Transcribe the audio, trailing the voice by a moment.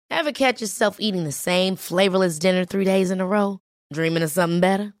Ever catch yourself eating the same flavorless dinner 3 days in a row? Dreaming of something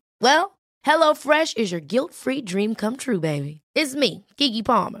better? Well, HelloFresh is your guilt-free dream come true, baby. It's me, Keke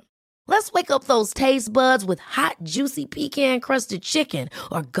Palmer. Let's wake up those taste buds with hot, juicy pecan-crusted chicken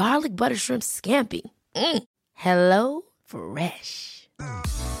or garlic butter shrimp scampi. Hello Fresh.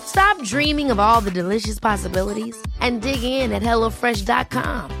 Stop dreaming of all the delicious possibilities and dig in at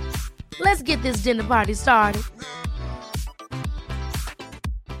HelloFresh.com. Let's get this dinner party started.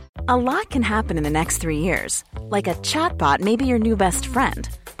 A lot can happen in the next 3 years. Like a chatbot may be your new best friend.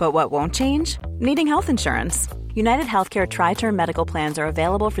 But what won't change? Needing health insurance. United Healthcare Tri-Term Medical Plans are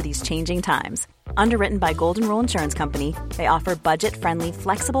available for these changing times. Underwritten by Golden Rule Insurance Company, they offer budget-friendly,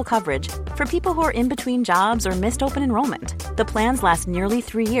 flexible coverage for people who are in between jobs or missed open enrollment. The plans last nearly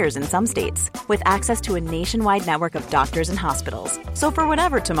 3 years in some states, with access to a nationwide network of doctors and hospitals. So for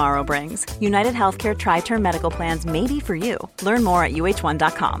whatever tomorrow brings, United Healthcare Tri-Term Medical Plans may be for you. Learn more at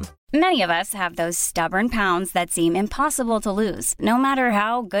uh1.com. Many of us have those stubborn pounds that seem impossible to lose, no matter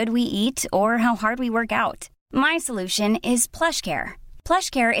how good we eat or how hard we work out. My solution is PlushCare.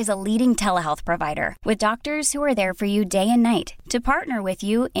 PlushCare is a leading telehealth provider with doctors who are there for you day and night to partner with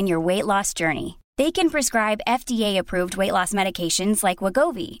you in your weight loss journey. They can prescribe FDA-approved weight loss medications like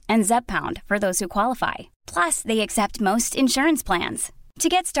Wegovy and Zepbound for those who qualify. Plus, they accept most insurance plans. To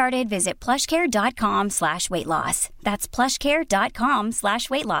get started, visit plushcare.com/weightloss. That's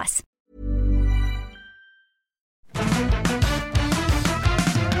plushcare.com/weightloss.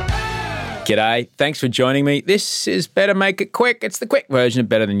 G'day, thanks for joining me. This is Better Make It Quick. It's the quick version of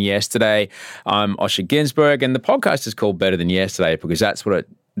Better Than Yesterday. I'm Osher Ginsberg, and the podcast is called Better Than Yesterday because that's what it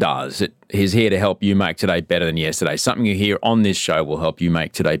does. It is here to help you make today better than yesterday. Something you hear on this show will help you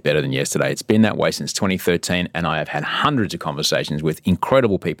make today better than yesterday. It's been that way since 2013, and I have had hundreds of conversations with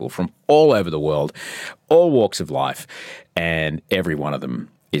incredible people from all over the world, all walks of life, and every one of them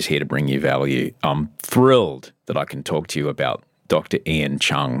is here to bring you value. I'm thrilled that I can talk to you about Dr. Ian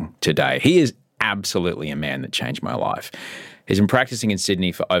Cheung today. He is absolutely a man that changed my life. He's been practicing in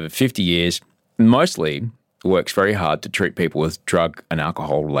Sydney for over 50 years, mostly works very hard to treat people with drug and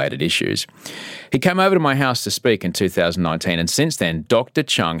alcohol-related issues. He came over to my house to speak in 2019, and since then, Dr.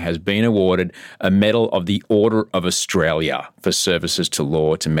 Cheung has been awarded a Medal of the Order of Australia for services to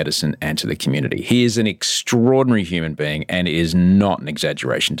law, to medicine, and to the community. He is an extraordinary human being, and it is not an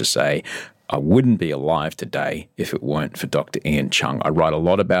exaggeration to say I wouldn't be alive today if it weren't for Dr. Ian Cheung. I write a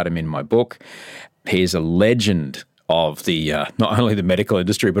lot about him in my book. He is a legend of the not only the medical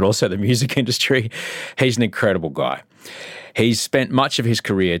industry, but also the music industry. He's an incredible guy. He's spent much of his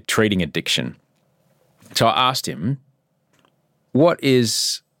career treating addiction. So I asked him, what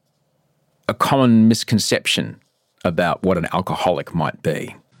is a common misconception about what an alcoholic might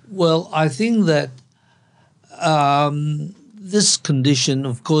be? Well, I think that this condition,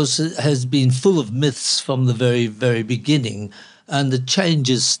 of course, has been full of myths from the very, very beginning, and the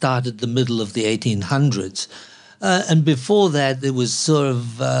changes started the middle of the 1800s. And before that, there was sort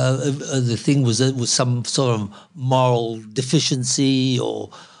of the thing was it was some sort of moral deficiency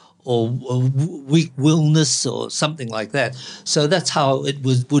or weak willness or something like that. So that's how it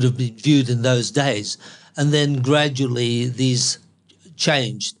would have been viewed in those days. And then gradually these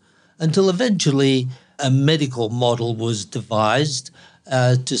changed until eventually a medical model was devised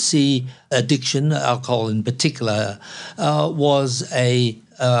to see addiction, alcohol in particular, was a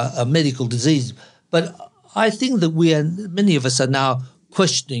medical disease. But I think that many of us are now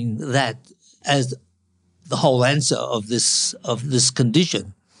questioning that as the whole answer of this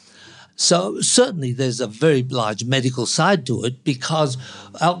condition. So certainly there's a very large medical side to it because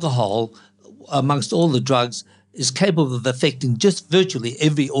alcohol, amongst all the drugs, is capable of affecting just virtually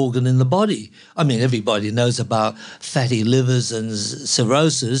every organ in the body. I mean, everybody knows about fatty livers and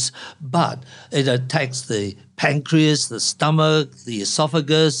cirrhosis, but it attacks the pancreas, the stomach, the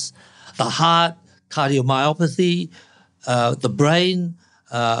esophagus, the heart, cardiomyopathy, the brain.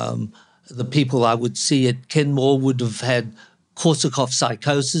 The people I would see at Kenmore would have had Korsakoff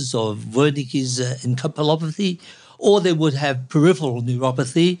psychosis or Wernicke's encephalopathy, or they would have peripheral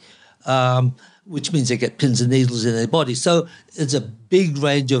neuropathy, which means they get pins and needles in their body. So it's a big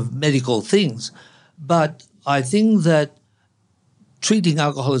range of medical things. But I think that treating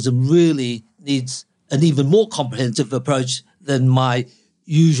alcoholism really needs an even more comprehensive approach than my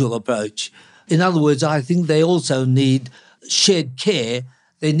usual approach. In other words, I think they also need shared care.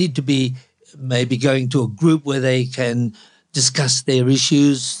 They need to be maybe going to a group where they can discuss their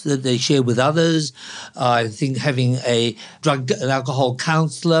issues that they share with others. I think having a drug and alcohol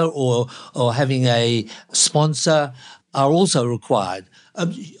counsellor or having a sponsor are also required.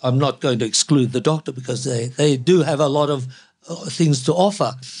 I'm not going to exclude the doctor because they do have a lot of things to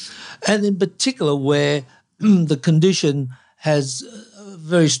offer. And in particular where the condition has a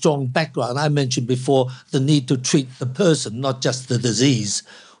very strong background. I mentioned before the need to treat the person, not just the disease.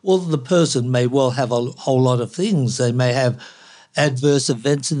 Well, the person may well have a whole lot of things. They may have adverse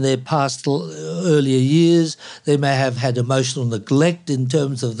events in their past earlier years. They may have had emotional neglect in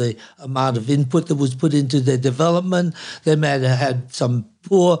terms of the amount of input that was put into their development. They may have had some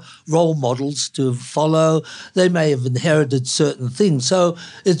poor role models to follow. They may have inherited certain things. So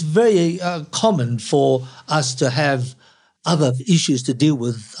it's very common for us to have other issues to deal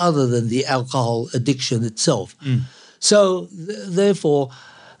with other than the alcohol addiction itself. So therefore,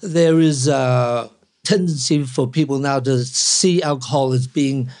 there is a tendency for people now to see alcohol as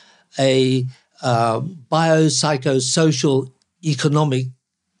being a biopsychosocial economic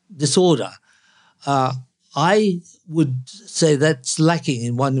disorder. I would say that's lacking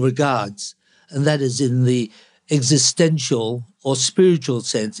in one regards, and that is in the existential or spiritual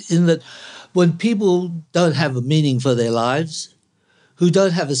sense, in that when people don't have a meaning for their lives, who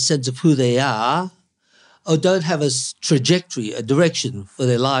don't have a sense of who they are, or don't have a trajectory, a direction for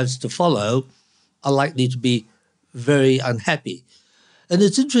their lives to follow, are likely to be very unhappy. And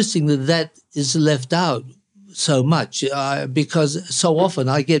it's interesting that that is left out so much because so often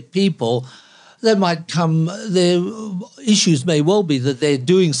I get people that might come, their issues may well be that they're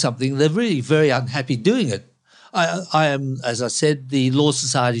doing something, they're really very unhappy doing it. I am, as I said, the Law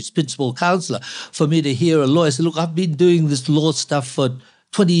Society's principal counsellor. For me to hear a lawyer say, look, I've been doing this law stuff for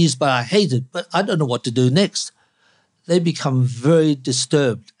 20 years, but I hate it, but I don't know what to do next. They become very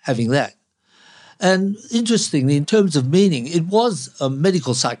disturbed having that. And interestingly, in terms of meaning, it was a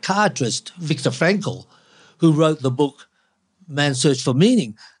medical psychiatrist, Viktor Frankl, who wrote the book Man's Search for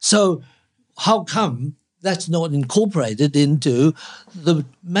Meaning. So how come that's not incorporated into the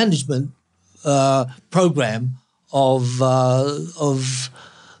management program of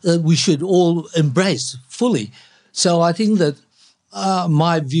that we should all embrace fully? So I think that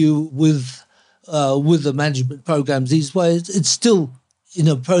my view with the management programs these ways, it's still in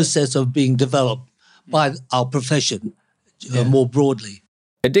a process of being developed by our profession more broadly.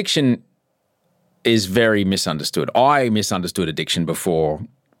 Addiction is very misunderstood. I misunderstood addiction before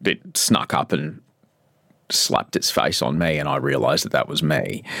it snuck up and slapped its face on me and I realised that was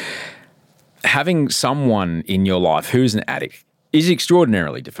me. Having someone in your life who's an addict is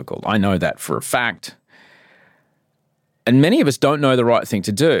extraordinarily difficult. I know that for a fact. And many of us don't know the right thing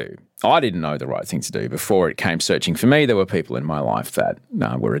to do. I didn't know the right thing to do before it came searching for me. There were people in my life that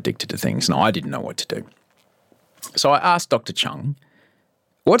were addicted to things and I didn't know what to do. So I asked Dr. Chung,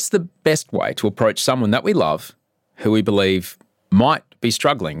 what's the best way to approach someone that we love who we believe might be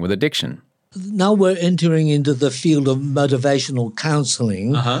struggling with addiction? Now we're entering into the field of motivational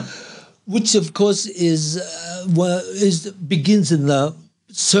counselling, which of course begins in the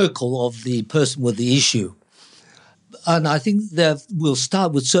circle of the person with the issue. And I think that we'll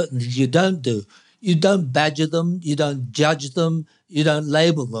start with certain things you don't do. You don't badger them, you don't judge them, you don't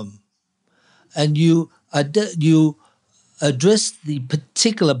label them. And you address the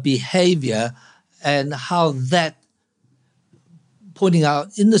particular behaviour and how that, pointing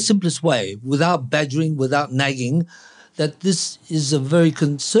out in the simplest way, without badgering, without nagging, that this is a very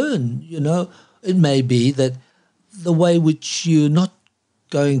concern, you know. It may be that the way which you're not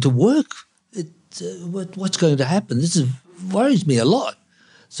going to work, what's going to happen? This worries me a lot.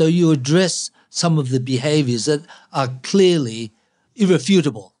 So you address some of the behaviours that are clearly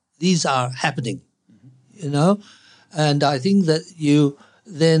irrefutable. These are happening, you know. And I think that you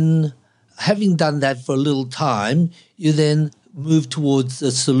then, having done that for a little time, you then move towards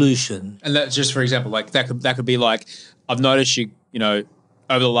the solution. And that's just, for example, like that could be like, I've noticed you know,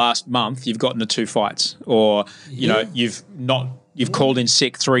 over the last month you've gotten into 2 fights, or you know, you've called in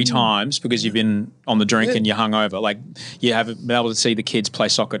sick 3 times because you've been on the drink and you're hungover. Like you haven't been able to see the kids play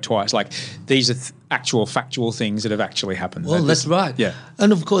soccer twice. Like these are actual factual things that have actually happened. Well, that's right. Yeah.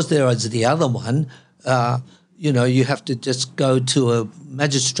 And of course there is the other one. You know, you have to just go to a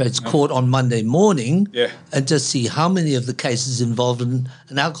magistrate's court on Monday morning and just see how many of the cases involved in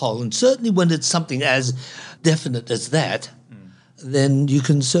alcohol. And certainly when it's something as definite as that, then you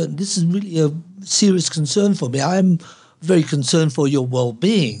can this is really a serious concern for me. I'm very concerned for your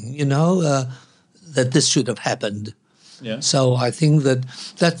well-being, you know, that this should have happened. Yeah. So I think that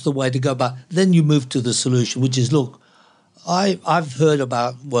that's the way to go. But then you move to the solution, which is, look, I've heard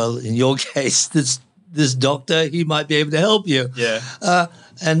about, well, in your case, this doctor, he might be able to help you. Yeah.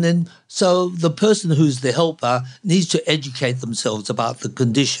 And then, so the person who's the helper needs to educate themselves about the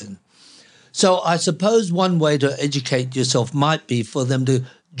condition. So I suppose one way to educate yourself might be for them to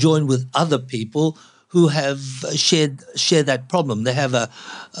join with other people who have shared that problem. They have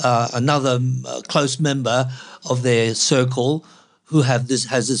another close member of their circle who has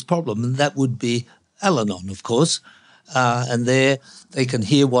this problem, and that would be Al-Anon, of course. And there they can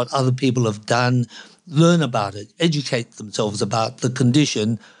hear what other people have done, learn about it, educate themselves about the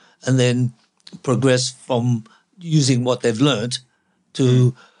condition, and then progress from using what they've learnt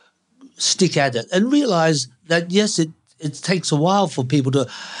to stick at it and realise that, yes, it takes a while for people to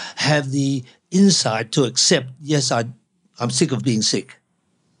have the insight to accept, yes, I'm sick of being sick.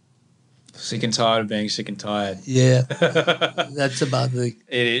 Sick and tired of being sick and tired. Yeah, that's about the...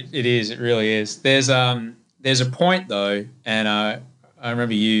 It is. It really is. There's a point, though, and I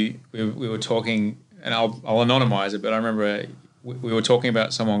remember we were talking, and I'll anonymise it, but I remember we were talking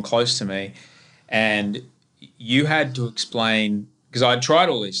about someone close to me, and you had to explain, because I'd tried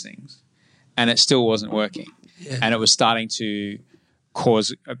all these things, and it still wasn't working. Yeah. And it was starting to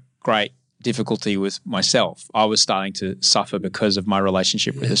cause a great difficulty with myself. I was starting to suffer because of my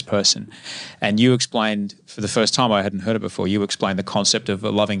relationship with this person. And you explained, for the first time, I hadn't heard it before, you explained the concept of a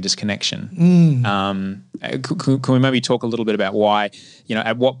loving disconnection. Can we maybe talk a little bit about why,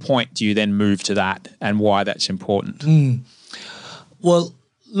 at what point do you then move to that and why that's important? Well,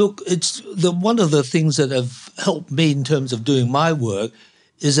 look, it's one of the things that have helped me in terms of doing my work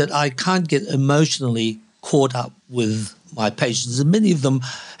is that I can't get emotionally caught up with my patients, and many of them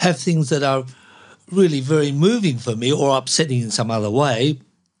have things that are really very moving for me or upsetting in some other way.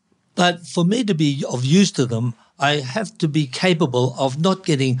 But for me to be of use to them, I have to be capable of not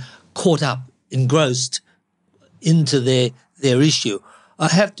getting caught up, engrossed into their issue. I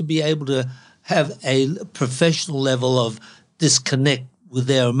have to be able to have a professional level of disconnect with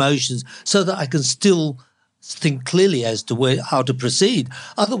their emotions so that I can still think clearly as to how to proceed.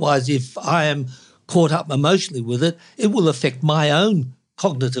 Otherwise, if I am caught up emotionally with it, it will affect my own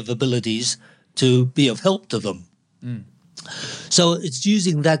cognitive abilities to be of help to them. So it's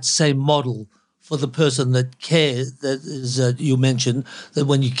using that same model for the person that cares, that is, you mentioned, that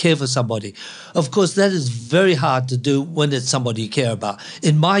when you care for somebody. Of course, that is very hard to do when it's somebody you care about.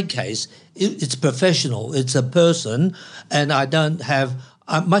 In my case, it's professional. It's a person, and I don't have...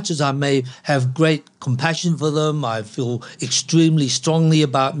 much as I may have great compassion for them, I feel extremely strongly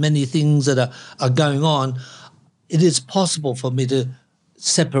about many things that are going on, it is possible for me to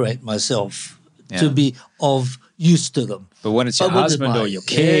separate myself, to be of use to them. But when it's your husband or your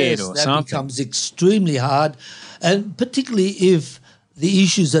kid or something... that becomes extremely hard, and particularly if the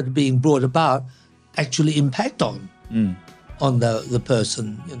issues that are being brought about actually impact on the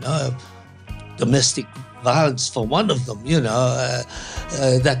person, domestic violence for one of them,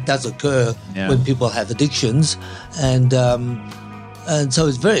 that does occur when people have addictions, and so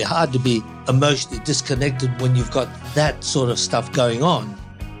it's very hard to be emotionally disconnected when you've got that sort of stuff going on.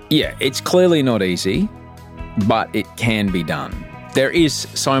 Yeah, it's clearly not easy, but it can be done. There is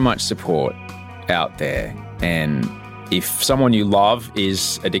so much support out there, and if someone you love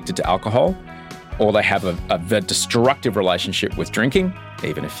is addicted to alcohol, or they have a destructive relationship with drinking,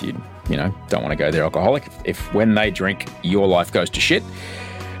 even if you don't want to go there alcoholic, if when they drink your life goes to shit,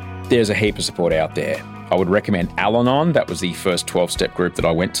 there's a heap of support out there. I would recommend Al-Anon. That was the first 12-step group that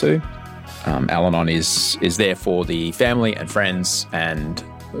I went to. Al-Anon is there for the family and friends and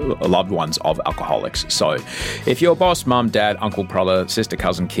loved ones of alcoholics. So if your boss, mum, dad, uncle, brother, sister,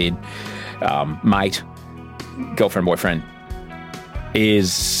 cousin, kid, mate, girlfriend, boyfriend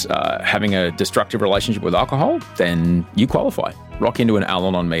is having a destructive relationship with alcohol, then you qualify. Rock into an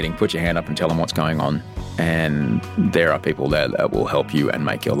Al-Anon meeting, put your hand up and tell them what's going on, and there are people there that will help you and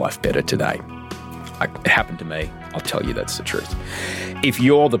make your life better today. It happened to me. I'll tell you that's the truth. If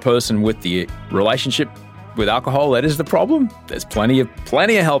you're the person with the relationship with alcohol that is the problem, there's plenty of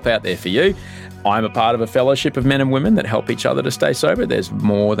help out there for you. I'm a part of a fellowship of men and women that help each other to stay sober. There's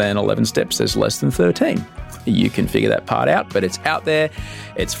more than 11 steps. There's less than 13. You can figure that part out, but it's out there,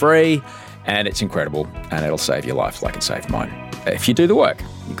 it's free, and it's incredible, and it'll save your life like it saved mine. If you do the work,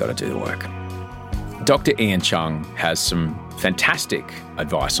 you've got to do the work. Dr. Ian Chung has some fantastic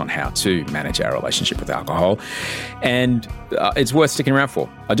advice on how to manage our relationship with alcohol, and it's worth sticking around for.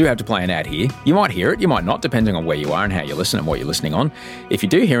 I do have to play an ad here. You might hear it, you might not, depending on where you are and how you listen and what you're listening on. If you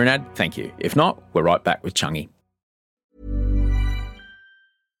do hear an ad, thank you. If not, we're right back with Chungy.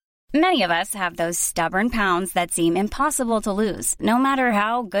 Many of us have those stubborn pounds that seem impossible to lose, no matter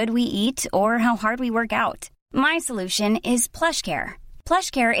how good we eat or how hard we work out. My solution is PlushCare.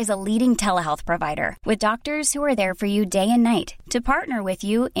 PlushCare is a leading telehealth provider with doctors who are there for you day and night to partner with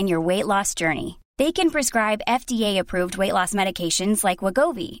you in your weight loss journey. They can prescribe FDA-approved weight loss medications like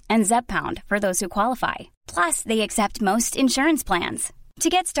Wegovy and Zepbound for those who qualify. Plus, they accept most insurance plans. To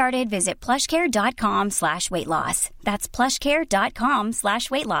get started, visit plushcare.com/weightloss. That's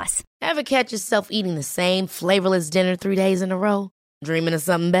plushcare.com/weightloss. Ever catch yourself eating the same flavorless dinner 3 days in a row? Dreaming of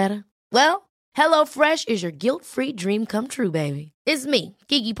something better? Well, HelloFresh is your guilt-free dream come true, baby. It's me,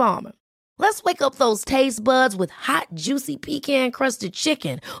 Keke Palmer. Let's wake up those taste buds with hot, juicy pecan-crusted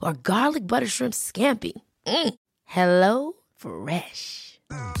chicken or garlic butter shrimp scampi. Hello Fresh.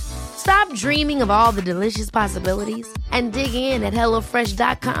 Stop dreaming of all the delicious possibilities and dig in at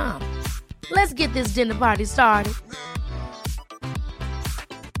HelloFresh.com. Let's get this dinner party started.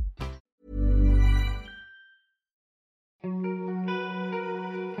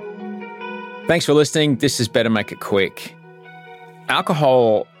 Thanks for listening. This is Better Make It Quick.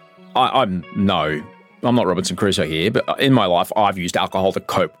 Alcohol, I'm not Robinson Crusoe here, but in my life, I've used alcohol to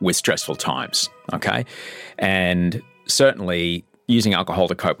cope with stressful times, okay? And certainly using alcohol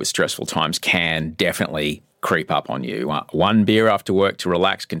to cope with stressful times can definitely creep up on you. One beer after work to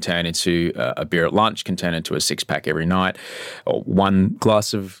relax can turn into a beer at lunch, can turn into a six-pack every night. Or one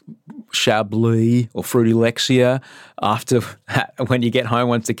glass of Chablis or Fruity Lexia after when you get home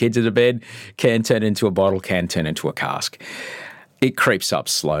once the kids are to bed can turn into a bottle, can turn into a cask. It creeps up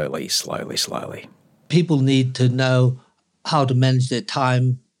slowly. People need to know how to manage their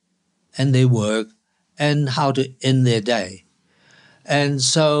time and their work and how to end their day. And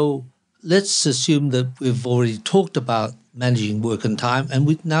so let's assume that we've already talked about managing work and time, and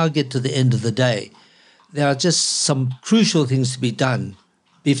we now get to the end of the day. There are just some crucial things to be done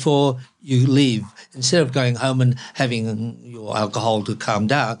before you leave. Instead of going home and having your alcohol to calm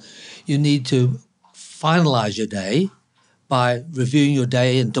down, you need to finalize your day by reviewing your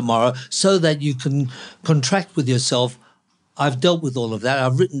day and tomorrow so that you can contract with yourself. I've dealt with all of that.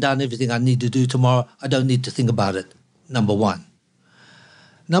 I've written down everything I need to do tomorrow. I don't need to think about it, number one.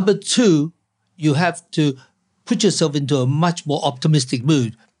 Number two, you have to put yourself into a much more optimistic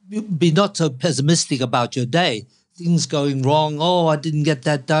mood. Be not so pessimistic about your day. Things going wrong, I didn't get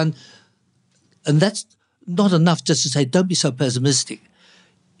that done. And that's not enough just to say, don't be so pessimistic.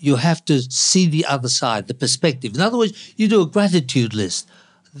 You have to see the other side, the perspective. In other words, you do a gratitude list.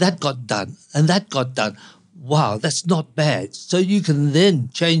 That got done and that got done. Wow, that's not bad. So you can then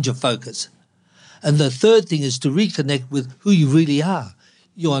change your focus. And the third thing is to reconnect with who you really are.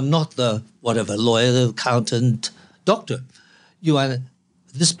 You are not the lawyer, accountant, doctor. You are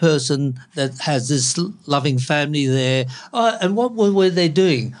this person that has this loving family there. And what were they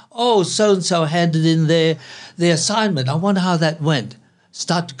doing? So-and-so handed in their assignment. I wonder how that went.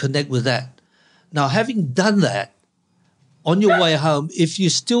 Start to connect with that. Now, having done that, on your way home, if you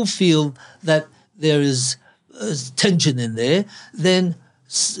still feel that there is tension in there, then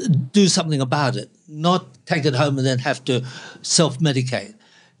do something about it. Not take it home and then have to self-medicate.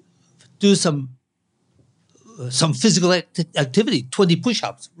 Do some physical activity, 20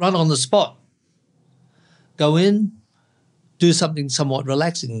 push-ups, run on the spot. Go in, do something somewhat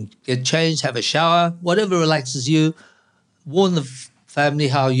relaxing, get changed, have a shower, whatever relaxes you, warn the family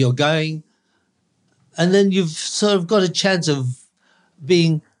how you're going, and then you've sort of got a chance of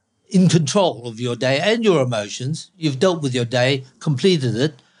being in control of your day and your emotions. You've dealt with your day, completed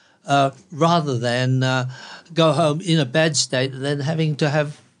it, rather than go home in a bad state and then having to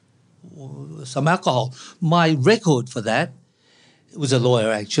have some alcohol. My record for that, it was a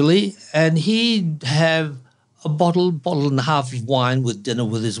lawyer actually, and he'd have a bottle and a half of wine with dinner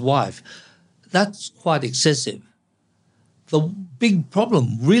with his wife. That's quite excessive. The big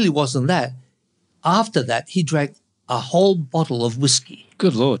problem really wasn't that. After that, he drank a whole bottle of whiskey.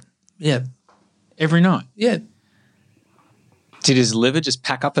 Good Lord. Yeah. Every night? Yeah. Did his liver just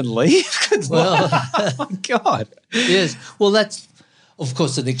pack up and leave? Well, oh, God. Yes. Well, that's, of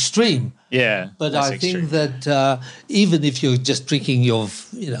course, an extreme. Yeah. But I think that even if you're just drinking your,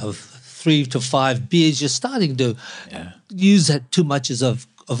 3 to 5 beers, you're starting to use that too much as of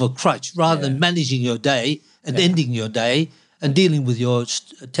a crutch rather than managing your day and ending your day and dealing with your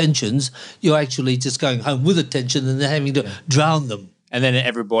tensions. You're actually just going home with a tension and then having to drown them. And then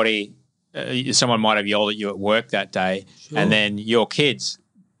everybody, someone might have yelled at you at work that day, and then your kids,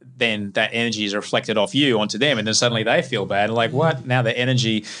 then that energy is reflected off you onto them, and then suddenly they feel bad. Like, what? Now the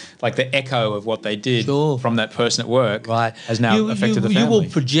energy, like the echo of what they did from that person at work has now affected the family. You will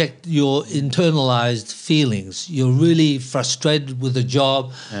project your internalized feelings. You're really frustrated with the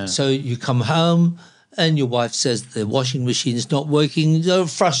job, so you come home and your wife says the washing machine is not working. Your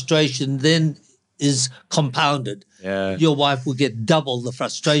frustration then is compounded. Yeah. Your wife will get double the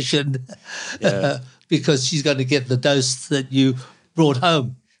frustration because she's going to get the dose that you brought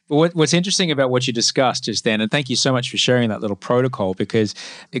home. But what's interesting about what you discussed just then, and thank you so much for sharing that little protocol, because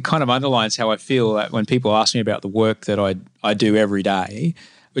it kind of underlines how I feel that when people ask me about the work that I do every day,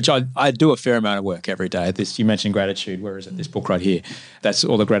 which I do a fair amount of work every day. You mentioned gratitude. Where is it? This book right here. That's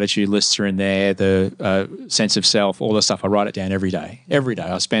all the gratitude lists are in there, the sense of self, all the stuff. I write it down every day. Every day.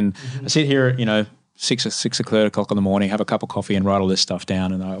 I sit here at, 6 o'clock in the morning, have a cup of coffee and write all this stuff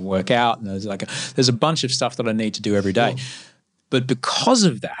down, and I work out. And there's a bunch of stuff that I need to do every day. But because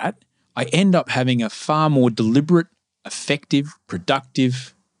of that, I end up having a far more deliberate, effective,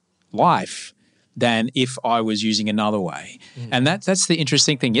 productive life than if I was using another way. And that's the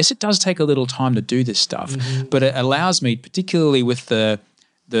interesting thing. Yes, it does take a little time to do this stuff, but it allows me, particularly with the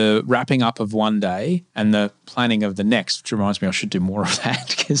wrapping up of one day and the planning of the next, which reminds me I should do more of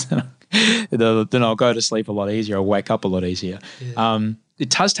that, because then I'll go to sleep a lot easier. I'll wake up a lot easier. Yeah. It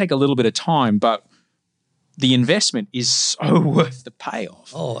does take a little bit of time, but the investment is so worth the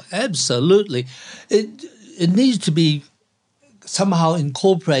payoff. Oh, absolutely. It needs to be somehow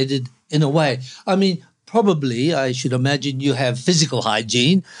incorporated in a way. I mean, probably I should imagine you have physical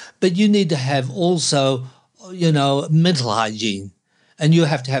hygiene, but you need to have also, mental hygiene, and you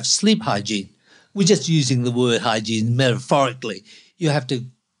have to have sleep hygiene. We're just using the word hygiene metaphorically. You have to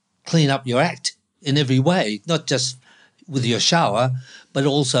clean up your act in every way, not just with your shower, but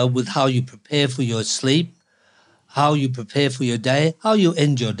also with how you prepare for your sleep, how you prepare for your day, how you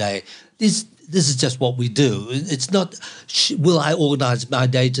end your day. This is just what we do. It's not, will I organize my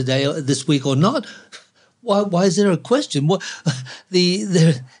day today, this week or not? Why is there a question?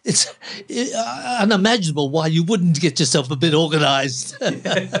 It's unimaginable why you wouldn't get yourself a bit organized.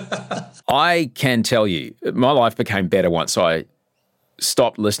 I can tell you, my life became better once I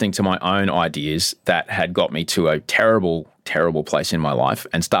stopped listening to my own ideas that had got me to a terrible, terrible place in my life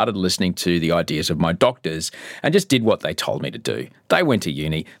and started listening to the ideas of my doctors and just did what they told me to do. They went to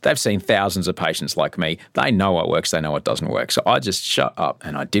uni. They've seen thousands of patients like me. They know what works. They know what doesn't work. So I just shut up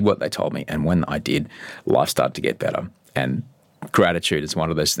and I did what they told me. And when I did, life started to get better. And gratitude is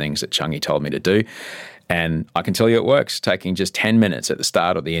one of those things that Chungi told me to do. And I can tell you it works, taking just 10 minutes at the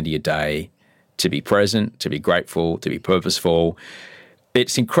start or the end of your day to be present, to be grateful, to be purposeful.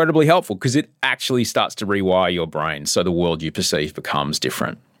 It's incredibly helpful because it actually starts to rewire your brain so the world you perceive becomes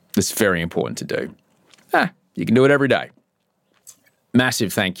different. It's very important to do. You can do it every day.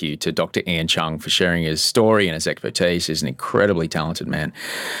 Massive thank you to Dr. Ian Cheung for sharing his story and his expertise. He's an incredibly talented man.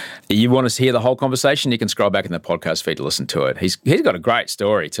 If you want to hear the whole conversation, you can scroll back in the podcast feed to listen to it. He's got a great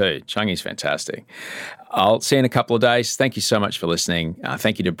story too. Chungi's fantastic. I'll see you in a couple of days. Thank you so much for listening.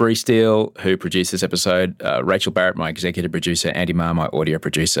 Thank you to Bree Steele, who produced this episode, Rachel Barrett, my executive producer, Andy Marr, my audio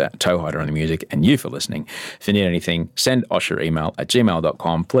producer, Toe Hider on the music, and you for listening. If you need anything, send Osh your email at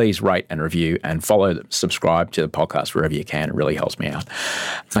gmail.com. Please rate and review and subscribe to the podcast wherever you can. It really helps me out.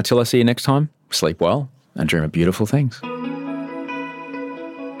 Until I see you next time, sleep well and dream of beautiful things.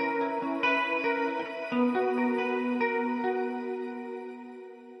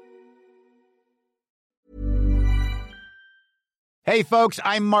 Hey, folks,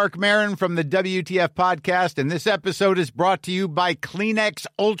 I'm Mark Maron from the WTF Podcast, and this episode is brought to you by Kleenex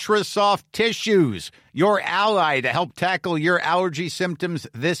Ultra Soft Tissues, your ally to help tackle your allergy symptoms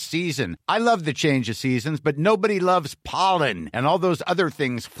this season. I love the change of seasons, but nobody loves pollen and all those other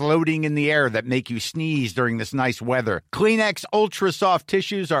things floating in the air that make you sneeze during this nice weather. Kleenex Ultra Soft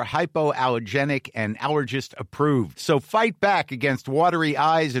Tissues are hypoallergenic and allergist approved, so fight back against watery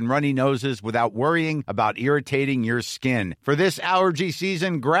eyes and runny noses without worrying about irritating your skin. For this allergy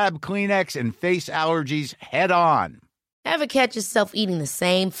season, grab Kleenex and face allergies head on. Ever catch yourself eating the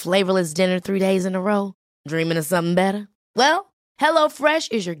same flavorless dinner 3 days in a row? Dreaming of something better? Well,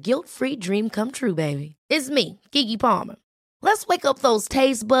 HelloFresh is your guilt-free dream come true, baby. It's me, Keke Palmer. Let's wake up those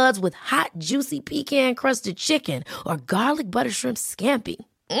taste buds with hot, juicy pecan-crusted chicken or garlic butter shrimp scampi.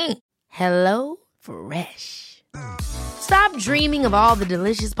 Hello Fresh. Stop dreaming of all the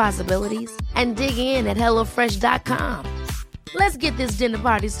delicious possibilities and dig in at HelloFresh.com. Let's get this dinner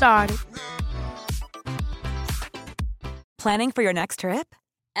party started. Planning for your next trip?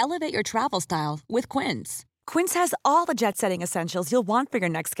 Elevate your travel style with Quince. Quince has all the jet-setting essentials you'll want for your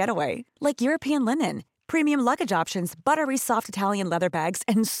next getaway, like European linen, premium luggage options, buttery soft Italian leather bags,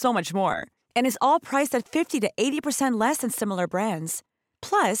 and so much more. And is all priced at 50 to 80% less than similar brands.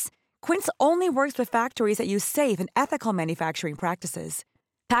 Plus, Quince only works with factories that use safe and ethical manufacturing practices.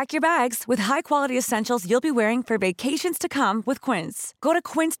 Pack your bags with high-quality essentials you'll be wearing for vacations to come with Quince. Go to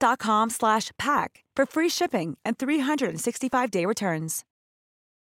quince.com/pack for free shipping and 365-day returns.